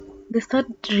The sad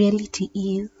reality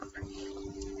is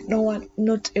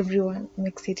not everyone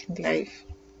makes it in life,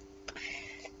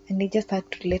 and I just had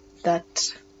to let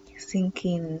that sink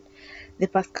in the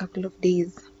past couple of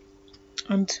days,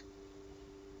 and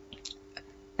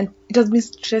it has been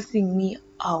stressing me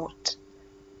out,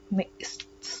 just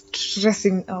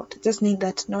knowing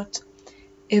that not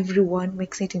everyone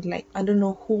makes it in life. I don't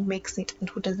know who makes it and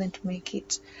who doesn't make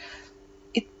it.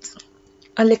 It's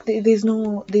like there's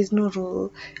no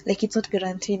rule. Like, it's not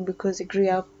guaranteed because you grew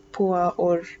up poor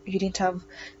or you didn't have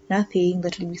nothing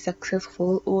that will be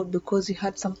successful, or because you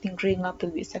had something growing up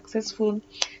will be successful.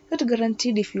 Not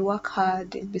guaranteed. If you work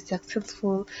hard you'll be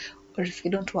successful, or if you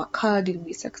don't work hard you'll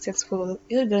be successful.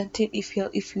 You're not guaranteed if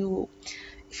you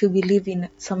believe in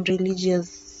some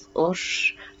religious or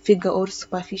figure or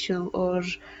superficial or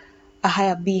a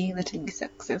higher being that will be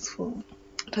successful.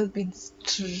 It has been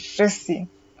stressing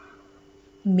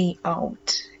me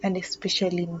out, and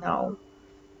especially now,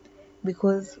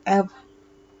 because I have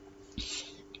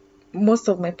most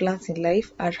of my plans in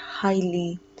life are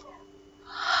highly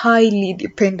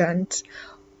dependent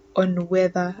on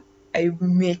whether I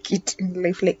make it in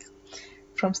life. Like,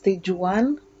 from stage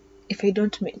one, if I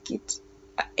don't make it,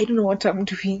 I don't know what I'm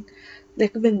doing.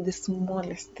 Like, even the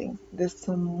smallest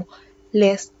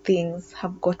things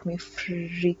have got me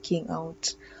freaking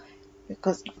out.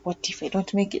 Because what if I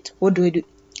don't make it? What do I do?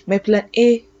 My plan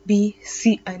A, B,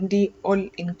 C, and D all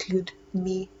include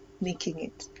me making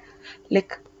it.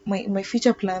 Like, my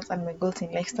future plans and my goals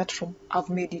in life start from I've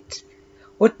made it.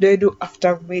 What do I do after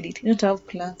I've made it? You don't have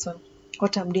plans on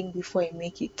what I'm doing before I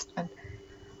make it. And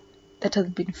that has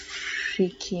been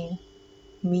freaking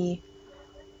me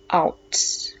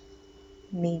out.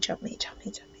 Major.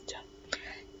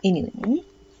 Anyway,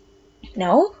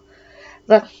 now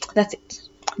that's it.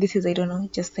 This is, I don't know,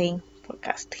 just saying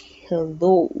podcast.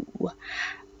 Hello.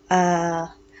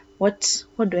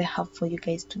 What do I have for you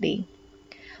guys today?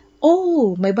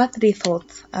 Oh, my birthday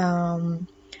thoughts.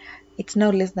 It's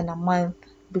now less than a month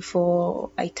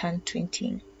before I turn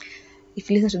 20. If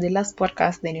you listen to the last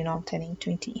podcast, then you know I'm turning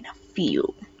 20 in a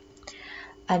few.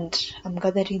 And I'm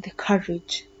gathering the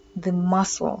courage, the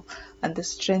muscle, and the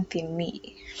strength in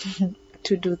me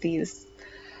to do this.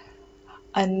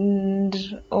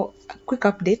 And a quick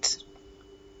update.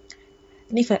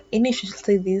 And if I should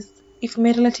say this, if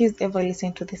my relatives ever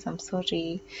listen to this, I'm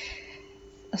sorry.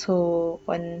 So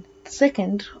on the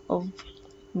 2nd of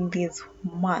this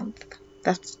month,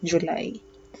 that's July,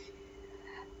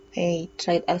 I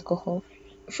tried alcohol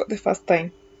for the first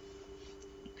time.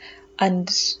 And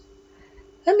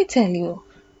let me tell you,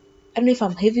 I don't know if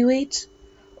I'm heavyweight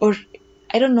or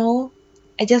I don't know.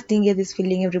 I just didn't get this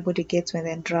feeling everybody gets when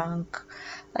they're drunk.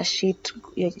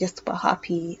 You're just super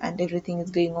happy and everything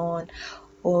is going on,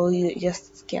 or you're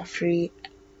just carefree.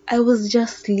 I was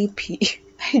just sleepy.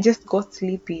 I just got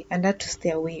sleepy and had to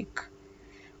stay awake.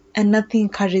 And nothing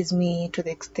carries me to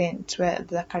the extent where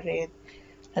they're carried.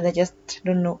 And I just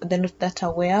don't know, they're not that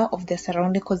aware of their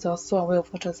surroundings because I was so aware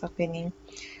of what was happening.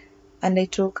 And I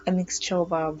took a mixture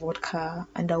of a vodka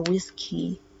and a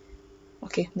whiskey.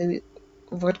 Okay, the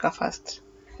vodka first,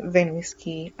 then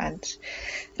whiskey, and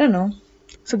I don't know.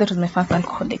 So that was my first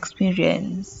alcohol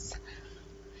experience.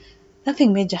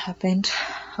 Nothing major happened.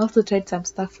 I also tried some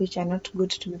stuff which are not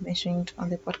good to be mentioned on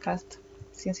the podcast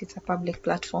since it's a public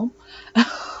platform.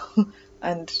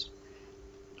 And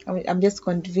I'm just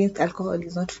convinced alcohol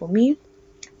is not for me.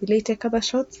 Will I take other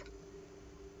shots?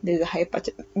 There's a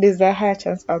higher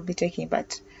chance I'll be taking,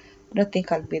 but I don't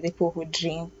think I'll be the people who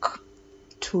drink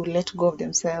to let go of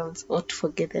themselves or to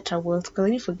forget their troubles. Because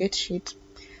when you forget shit,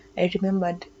 I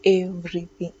remembered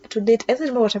everything. To date, I don't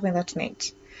remember what happened that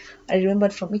night. I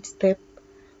remembered from each step.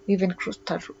 We even crossed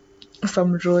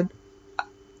some road,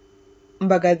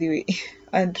 Mbagathi way,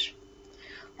 and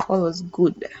all was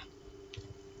good.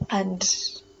 And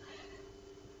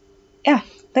yeah,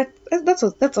 that's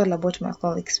all about my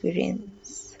alcohol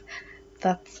experience.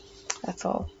 That's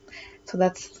all. So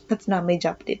that's not a major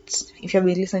update. If you've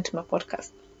been listening to my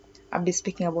podcast, I've been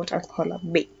speaking about alcohol a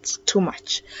bit too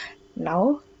much.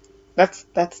 Now, that's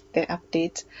the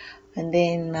update. And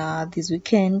then this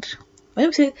weekend,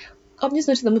 I'm just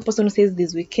not the person who says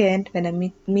this weekend when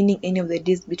I'm meaning any of the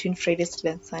days between Friday,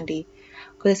 Saturday, and Sunday.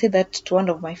 Because I said that to one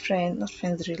of my friends, not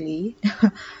friends really,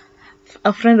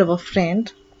 a friend of a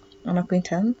friend, an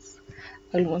acquaintance.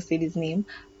 I almost said his name.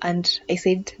 And I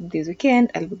said this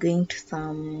weekend I'll be going to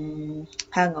some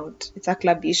hangout. It's a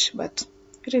clubbish, but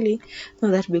really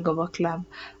not that big of a club.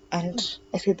 And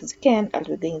I said this weekend I'll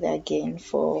be going there again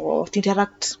to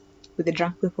interact with the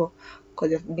drunk people.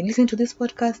 Because I've been listening to this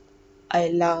podcast. I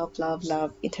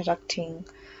love interacting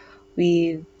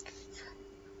with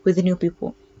with new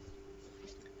people.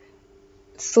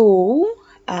 So,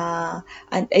 and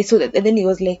I saw that, and then he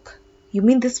was like, "You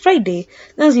mean this Friday?"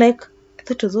 And I was like, "I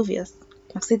thought it was obvious.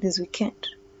 I've said this weekend."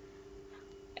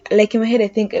 Like in my head, I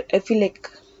think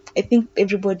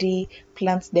everybody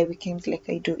plans their weekends like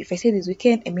I do. If I say this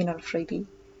weekend, I mean on Friday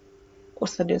or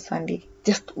Saturday or Sunday,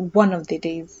 just one of the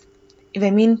days. If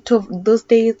I mean 2 of those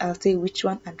days, I'll say which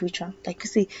one and which one. Like you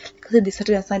see, like I said, this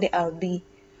Saturday and Sunday I'll be,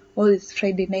 or this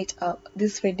Friday night,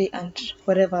 this Friday and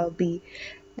whatever I'll be.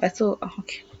 But so,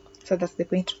 okay. So that's the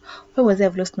point. Where was I?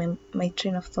 I've lost my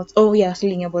train of thoughts. Oh yeah, I was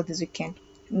telling you about this weekend,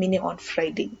 meaning on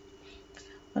Friday.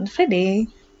 On Friday,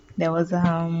 there was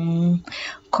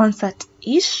concert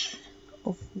ish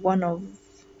of one of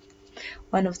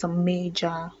some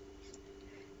major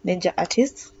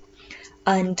artists,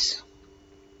 and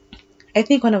I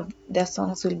think one of their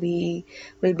songs will be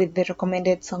the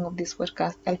recommended song of this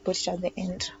podcast. I'll put it at the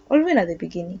end or even at the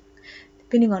beginning,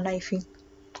 depending on how I feel.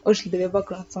 Or it'll be the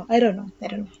background song. I don't know.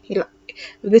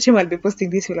 The time I'll be posting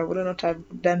this, will have not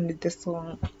have done with the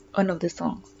song, one of the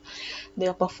songs they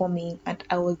were performing, and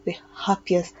I was the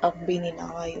happiest I've been in a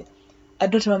while. I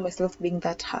don't remember myself being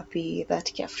that happy,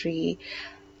 that carefree.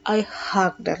 I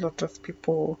hugged a lot of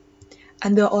people,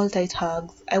 and they were all tight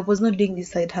hugs. I was not doing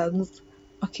these side hugs.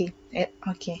 Okay.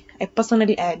 I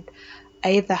personally I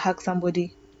either hug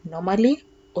somebody normally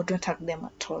or don't hug them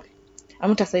at all. I'm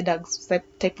not a side hugs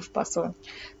type of person.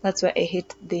 That's why I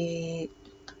hate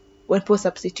when people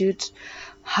substitute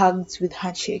hugs with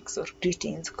handshakes or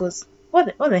greetings. Because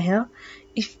what the hell?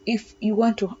 If you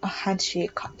want to a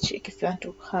handshake. If you want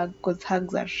to hug, because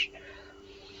hugs are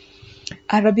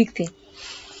a big thing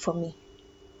for me.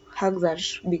 Hugs are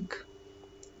big.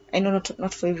 I know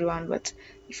not for everyone, but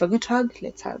if you're going to hug,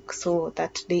 let's hug. So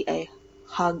that day I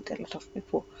hugged a lot of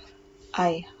people.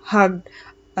 I hugged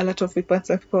a lot of people, and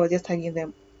some people were just hugging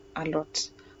them a lot.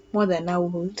 More than I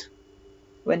would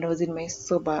when I was in my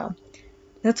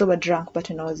not sober drunk, but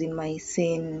when I was in my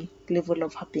sane level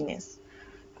of happiness.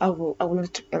 I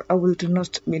will do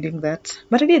not be doing that.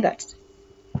 But I did that.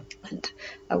 And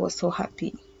I was so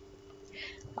happy.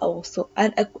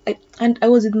 And I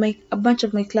was with a bunch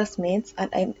of my classmates, and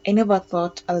I never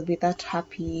thought I'll be that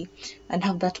happy and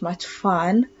have that much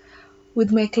fun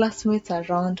with my classmates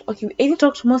around. Okay, I didn't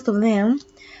talk to most of them.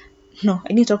 No, I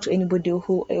didn't talk to anybody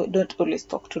who I don't always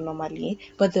talk to normally,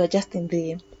 but they were just in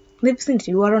the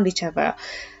vicinity. We were around each other,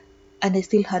 and I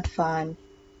still had fun.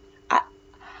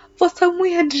 For some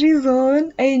weird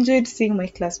reason, I enjoyed seeing my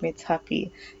classmates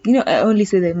happy. I only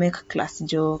say they make class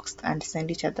jokes and send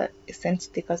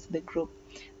stickers to the group,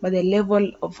 but the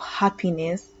level of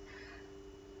happiness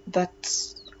that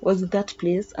was in that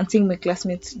place and seeing my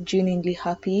classmates genuinely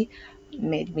happy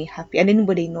made me happy. And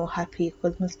anybody know happy,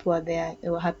 because most people were there, they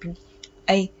were happy.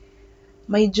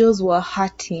 My jaws were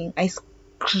hurting. I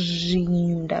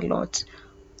screamed a lot,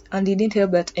 and it didn't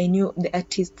help that I knew the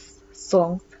artist's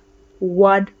songs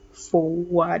word for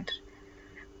word.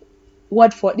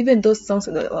 Even those songs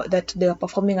that they were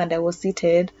performing and I was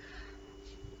seated,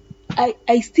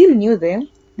 I still knew them.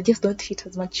 They just don't hit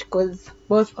as much because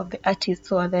both of the artists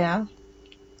who are there,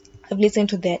 I've listened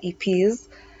to their EPs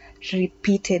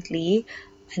repeatedly,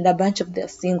 and a bunch of their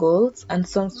singles and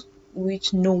songs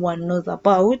which no one knows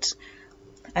about.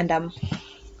 And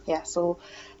yeah, so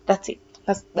that's it.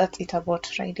 That's it about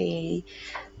Friday.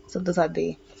 So those are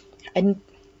and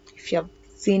if you have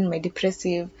seen my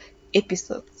depressive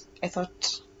episodes, I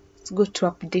thought it's good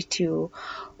to update you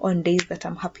on days that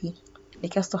I'm happy.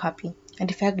 Like you're so happy.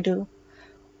 And if I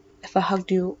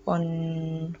hugged you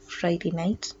on Friday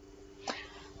night,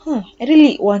 I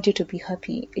really want you to be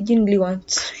happy. I genuinely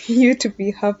want you to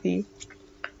be happy.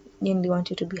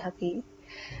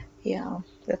 Yeah,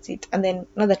 that's it. And then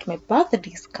now that my birthday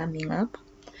is coming up,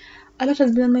 a lot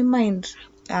has been on my mind.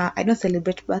 I don't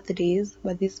celebrate birthdays,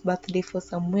 but this birthday, for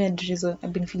some weird reason,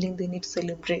 I've been feeling the need to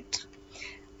celebrate.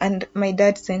 And my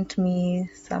dad sent me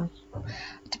some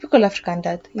typical African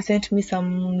dad. He sent me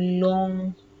some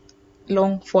long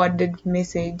forwarded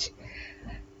message,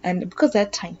 and because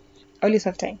that time, I always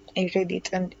have time, I read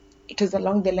it, and it was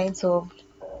along the lines of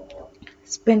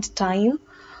spend time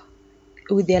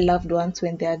with their loved ones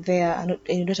when they are there, and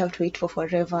you don't have to wait for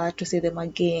forever to see them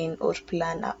again, or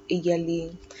plan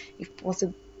yearly. If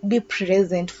possible, be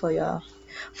present for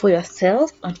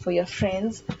yourself and for your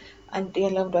friends and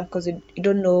your loved one, because you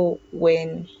don't know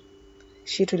when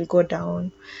shit will go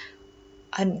down.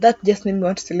 And that just made me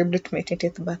want to celebrate my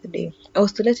 20th birthday. I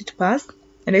was to let it pass,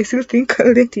 and I still think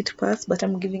I'll let it pass, but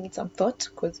I'm giving it some thought,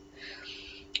 because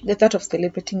the thought of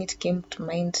celebrating it came to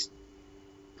mind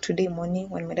today morning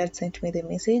when my dad sent me the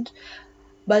message.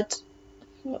 But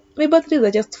my birthdays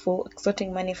are just for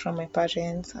extorting money from my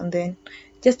parents and then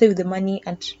just save the money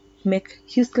and make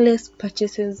useless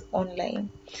purchases online.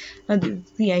 Now,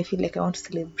 I feel like I want to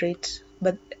celebrate,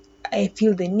 but I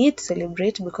feel the need to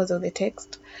celebrate because of the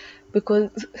text. Because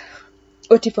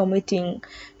what if I'm waiting?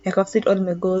 Like I've said, all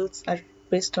my goals are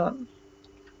based on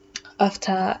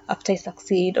after I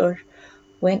succeed or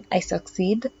when I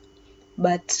succeed.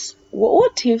 But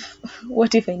what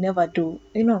if I never do?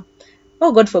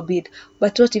 Oh, God forbid.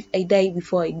 But what if I die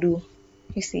before I do?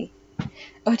 You see,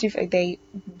 what if I die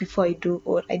before I do,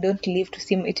 or I don't live to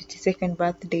see my 82nd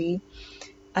birthday?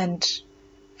 And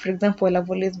for example, I've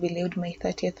always believed my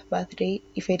 30th birthday,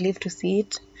 if I live to see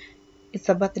it, it's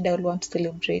a birthday I'll want to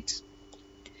celebrate.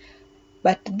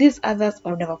 But these others,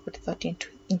 I'll never put thought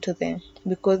into them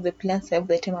because the plans I have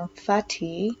by the time I'm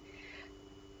 30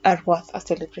 are worth a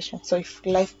celebration. So if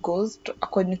life goes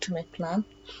according to my plan,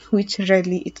 which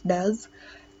rarely it does,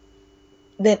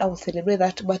 then I will celebrate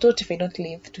that. But what if I don't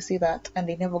live to see that and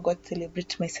I never got to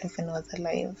celebrate myself when I was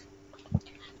alive?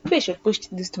 Maybe I should push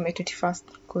this to my 21st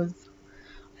because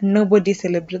nobody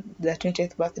celebrates their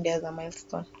 20th birthday as a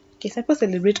milestone. Okay, so people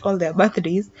celebrate all their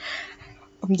birthdays.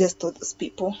 I'm just those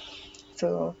people.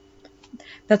 So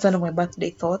that's one of my birthday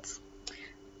thoughts.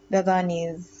 The other one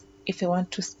is if I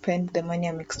want to spend the money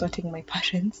I'm extorting my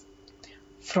parents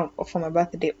for my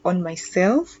birthday on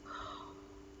myself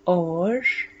or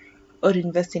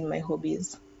invest in my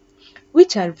hobbies,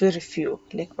 which are very few.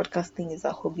 Like podcasting is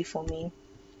a hobby for me.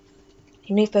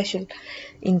 If I should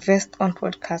invest on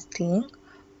podcasting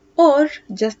or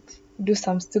just do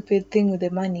some stupid thing with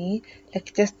the money,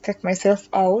 like just take myself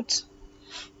out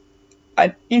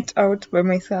and eat out by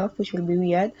myself, which will be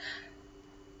weird,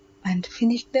 and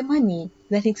finish the money,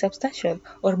 nothing substantial,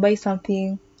 or buy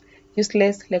something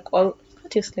useless, like all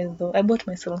not useless though. I bought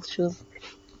myself shoes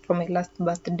for my last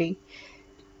birthday.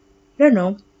 I don't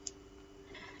know.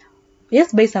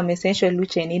 Just buy some essential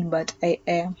which I need, but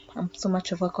I'm so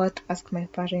much of a call to ask my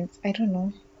parents. I don't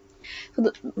know.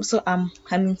 So I'm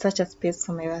in such a space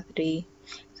for my birthday.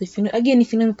 So if you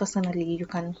know me personally, you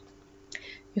can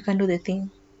do the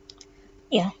thing.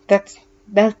 Yeah, that's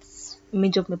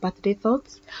major of my birthday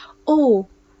thoughts. Oh,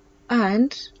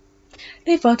 and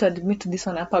if I want to admit this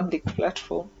on a public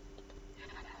platform,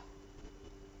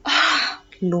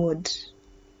 Lord,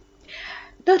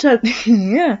 don't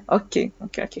yeah. Okay.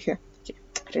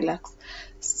 Relax.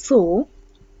 So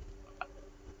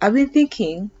I've been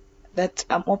thinking that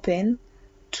to I'm open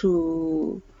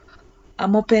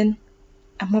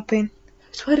I'm open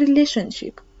to a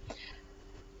relationship.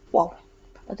 Wow,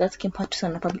 that came part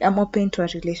to public. I'm open to a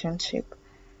relationship.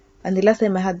 And the last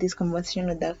time I had this conversation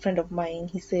with a friend of mine,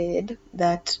 he said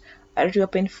that are you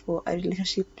open for a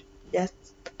relationship, just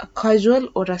a casual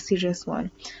or a serious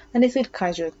one? And I said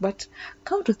casual, but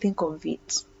come to think of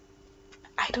it,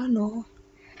 I don't know.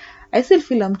 I still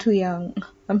feel I'm too young.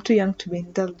 I'm too young to be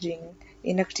indulging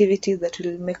in activities that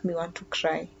will make me want to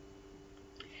cry.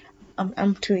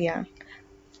 I'm too young.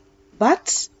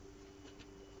 But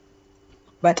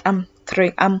I'm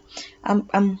trying.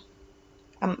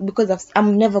 Because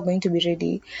I'm never going to be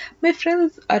ready. My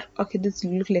friends are okay. This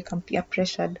look like I'm peer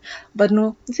pressured, but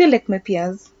no, I feel like my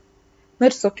peers,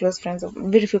 not so close friends, of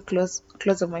very few close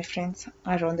of my friends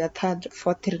are on their third,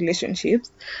 fourth relationships,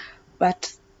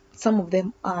 but some of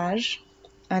them are,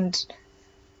 and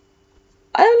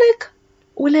I'm like,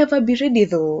 will I ever be ready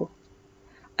though?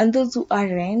 And those who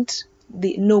aren't,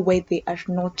 they know why they are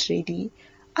not ready.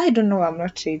 I don't know why I'm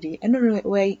not ready. I don't know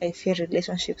why I fear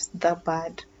relationships that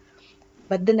bad.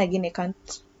 But then again, I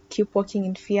can't keep walking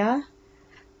in fear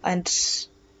and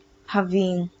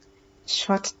having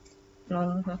short,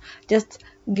 no, just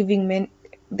giving men,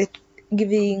 the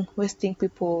giving, wasting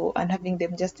people and having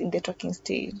them just in the talking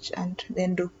stage and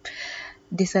then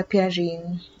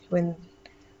disappearing when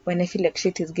I feel like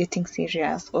shit is getting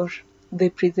serious or they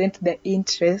present their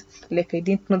interest like I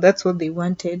didn't know that's what they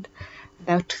wanted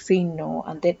without saying no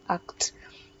and then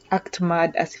act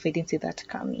mad as if I didn't see that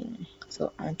coming.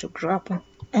 So I want to grow up.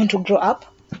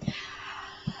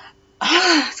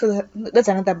 So that's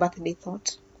another birthday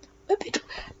thought. Maybe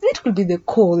it could be the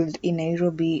cold in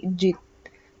Nairobi.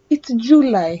 It's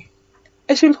July.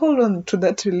 I should hold on to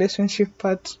that relationship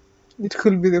part. It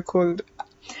could be the cold.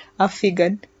 I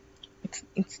figured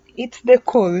it's the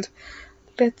cold.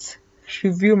 Let's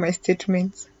review my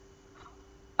statements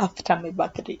after my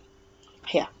birthday.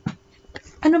 Yeah.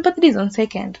 And my birthday is on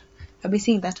 2nd. I've been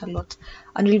seeing that a lot.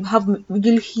 And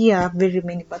we'll hear very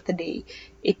many birthday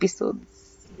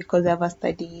episodes because I have a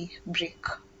study break.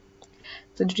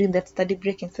 So during that study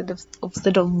break, instead of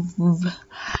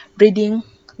reading,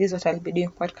 this is what I'll be doing,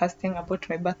 podcasting about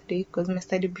my birthday because my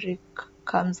study break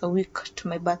comes a week to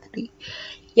my birthday.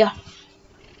 Yeah,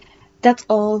 that's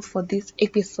all for this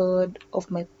episode of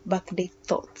my birthday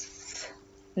thoughts.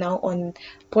 Now on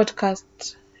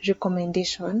podcast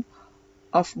recommendation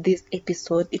of this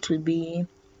episode, it will be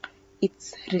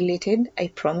It's Related, I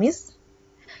Promise.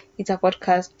 It's a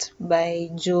podcast by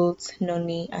Jules,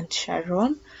 Noni, and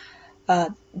Sharon.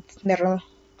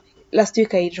 Last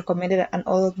week I recommended an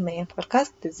all-male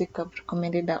podcast. This week I've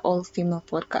recommended an all-female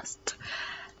podcast.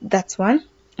 That's one.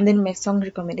 And then my song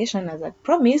recommendation, as I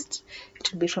promised,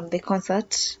 it will be from the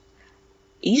concert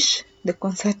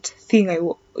thing I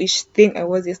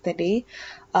was yesterday.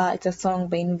 It's a song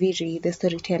by Nviri, the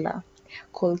storyteller,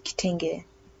 called Kitenge.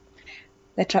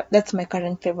 That's my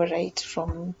current favorite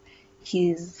from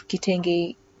his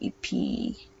Kitenge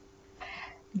EP.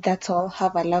 That's all.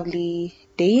 Have a lovely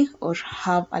day, or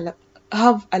have a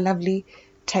lovely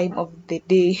time of the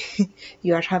day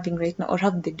you are having right now, or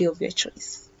have the day of your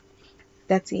choice.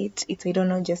 That's it. It's I Don't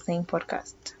Know Just Saying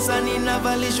podcast.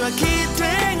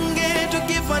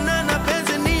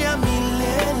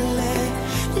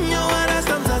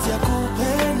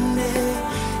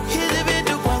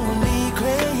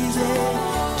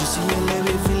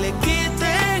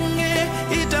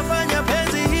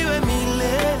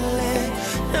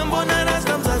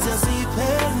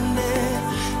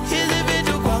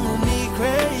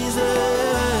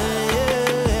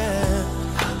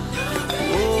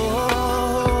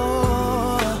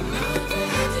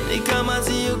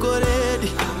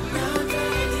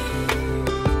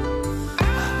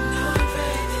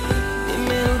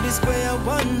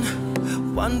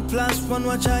 One plus one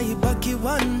wacha ibaki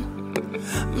one.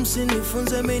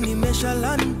 Msinifunze mimi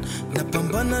nimeshalan.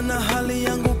 Napambana na hali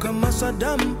yangu kama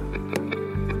Saddam.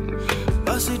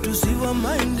 Basi tusiwa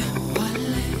mind,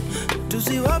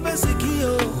 tusiwape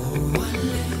sikio.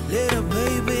 Little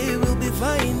baby will be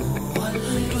fine.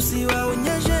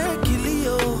 Tusiwaonyeshe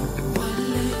kilio.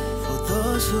 For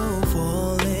those who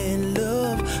fall in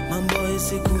love, mambo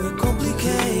isikuwe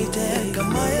complicated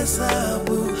kama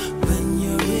hesabu.